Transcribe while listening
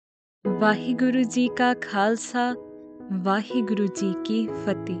वाहिगुरु जी का खालसा वाहिगुरु जी की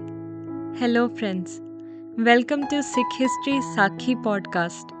फतेह Hello friends, welcome to Sikh History Sakhi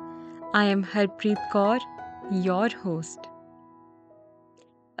podcast. I am Harpreet Kaur, your host.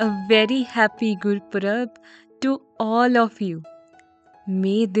 A very happy Gurpurab to all of you.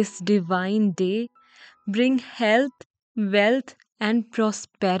 May this divine day bring health, wealth and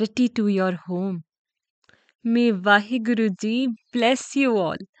prosperity to your home. May Vaheguru Ji bless you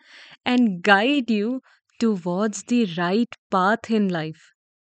all and guide you towards the right path in life.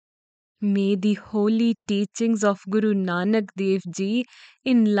 May the holy teachings of Guru Nanak Dev Ji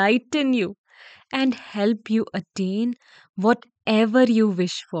enlighten you and help you attain whatever you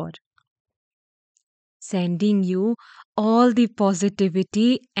wish for. Sending you all the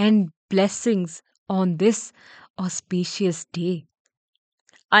positivity and blessings on this auspicious day.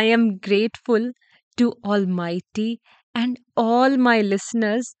 I am grateful to Almighty and all my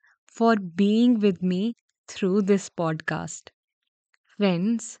listeners for being with me through this podcast.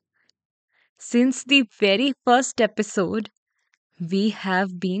 Friends, since the very first episode, we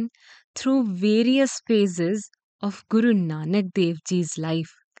have been through various phases of Guru Nanak Dev Ji's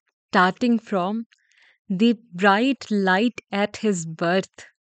life, starting from the bright light at his birth,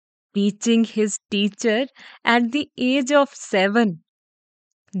 reaching his teacher at the age of 7,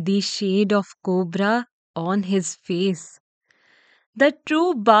 the shade of cobra on his face, the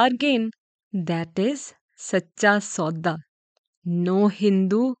true bargain, that is Sacha Sauda, no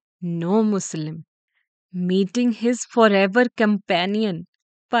Hindu, no Muslim, meeting his forever companion,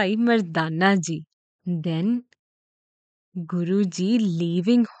 Pai Mardana ji. Then Guruji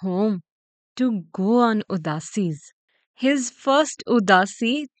leaving home to go on udasis. His first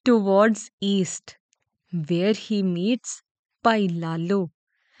udasi towards east, where he meets Pai Lalo,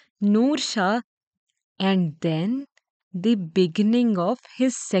 Noor Shah, and then the beginning of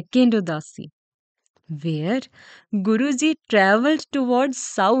his second udasi, where Guruji travelled towards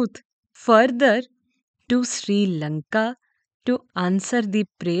south further to Sri Lanka to answer the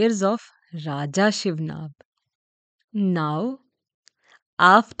prayers of Raja Shivnab. Now,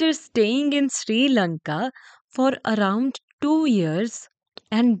 after staying in Sri Lanka for around 2 years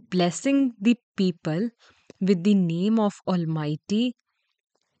and blessing the people with the name of Almighty,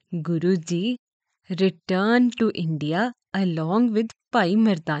 Guruji returned to India along with Pai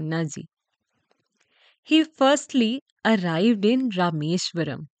Mardana ji. He firstly arrived in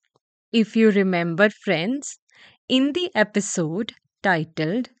Rameshwaram. If you remember, friends, in the episode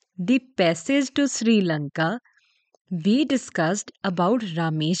titled The Passage to Sri Lanka, we discussed about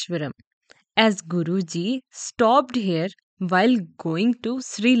Rameshwaram as Guruji stopped here while going to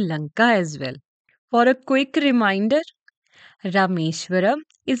Sri Lanka as well. For a quick reminder, Rameshwaram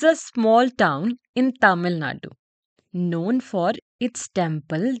is a small town in Tamil Nadu, known for its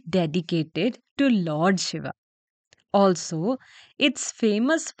temple dedicated to Lord Shiva. Also, it's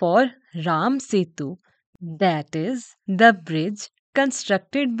famous for Ram Setu, that is, the bridge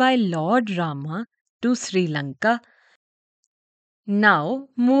constructed by Lord Rama to Sri Lanka. Now,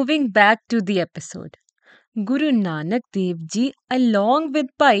 moving back to the episode. Guru Nanak Dev Ji, along with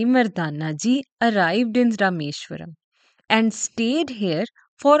Pai Mardana Ji, arrived in Rameshwaram and stayed here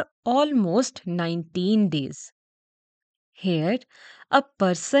for almost 19 days. Here, a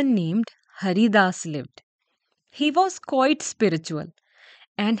person named Haridas lived. He was quite spiritual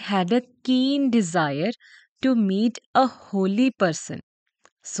and had a keen desire to meet a holy person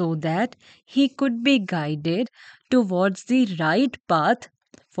so that he could be guided towards the right path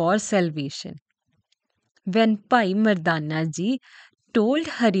for salvation. When Pai Mardana ji told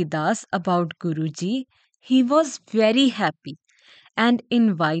Haridas about Guruji, he was very happy and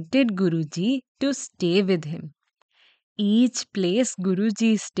invited Guruji to stay with him. Each place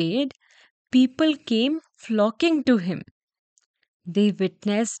Guruji stayed, people came flocking to him. They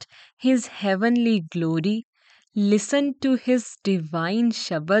witnessed his heavenly glory, listened to his divine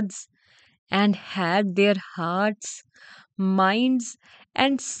shabads, and had their hearts, minds,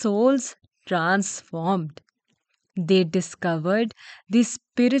 and souls transformed. They discovered the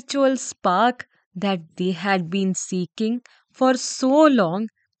spiritual spark that they had been seeking for so long,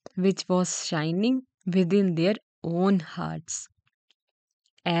 which was shining within their own hearts.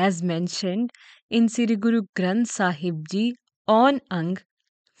 As mentioned in Sri Guru Granth Sahib Ji on Ang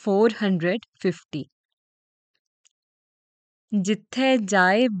 450. जिथे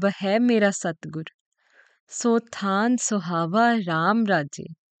जाए बह मेरा सतगुर सो थान सुहावा राम राजे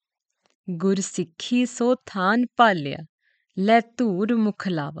गुर सिੱਖੀ सो थान पालिया ਲੈ ਧੂਰ ਮੁਖ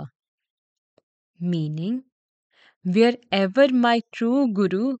ਲਾਵਾ. Meaning, wherever my true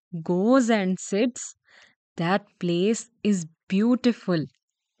Guru goes and sits, that place is beautiful.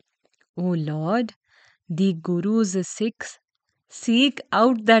 O Lord, the Guru's Sikhs seek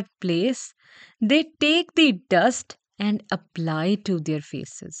out that place. They take the dust and apply to their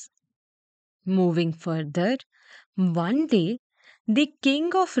faces. Moving further, one day the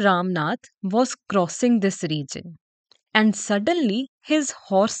king of Ramnath was crossing this region, and suddenly his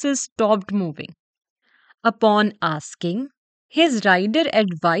horses stopped moving. Upon asking, his rider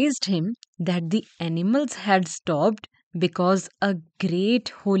advised him that the animals had stopped because a great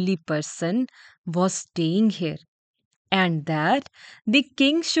holy person was staying here, and that the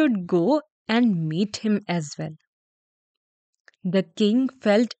king should go and meet him as well. The king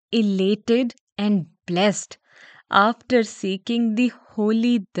felt elated and blessed after seeking the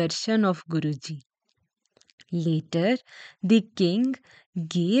holy darshan of Guruji. Later, the king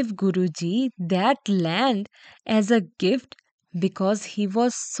gave Guruji that land as a gift because he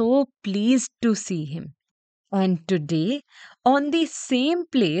was so pleased to see him. And today, on the same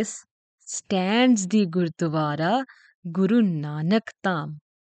place, stands the Gurdwara Guru Nanak Dham.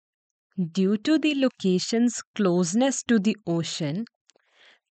 Due to the location's closeness to the ocean,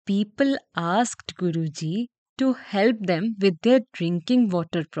 people asked Guruji to help them with their drinking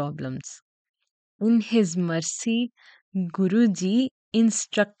water problems. In his mercy, Guruji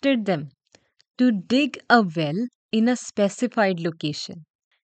instructed them to dig a well in a specified location,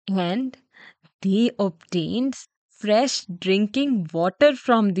 and they obtained fresh drinking water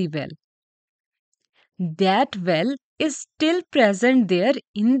from the well. That well is still present there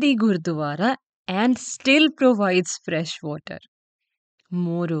in the Gurdwara and still provides fresh water.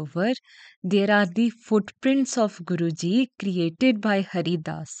 Moreover, there are the footprints of Guruji created by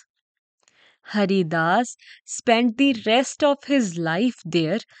Haridas. Haridas spent the rest of his life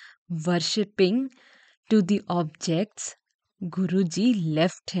there worshipping to the objects Guruji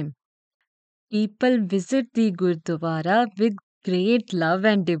left him. People visit the Gurdwara with great love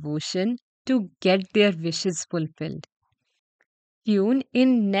and devotion to get their wishes fulfilled. Tune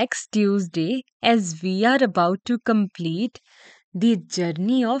in next Tuesday as we are about to complete the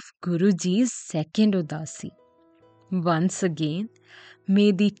journey of Guruji's second Udasi. Once again,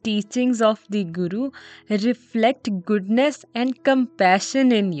 may the teachings of the Guru reflect goodness and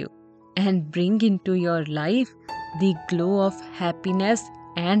compassion in you and bring into your life the glow of happiness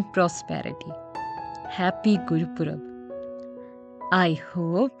and prosperity. Happy Guru Purab. I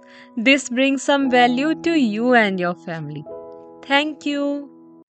hope this brings some value to you and your family. Thank you.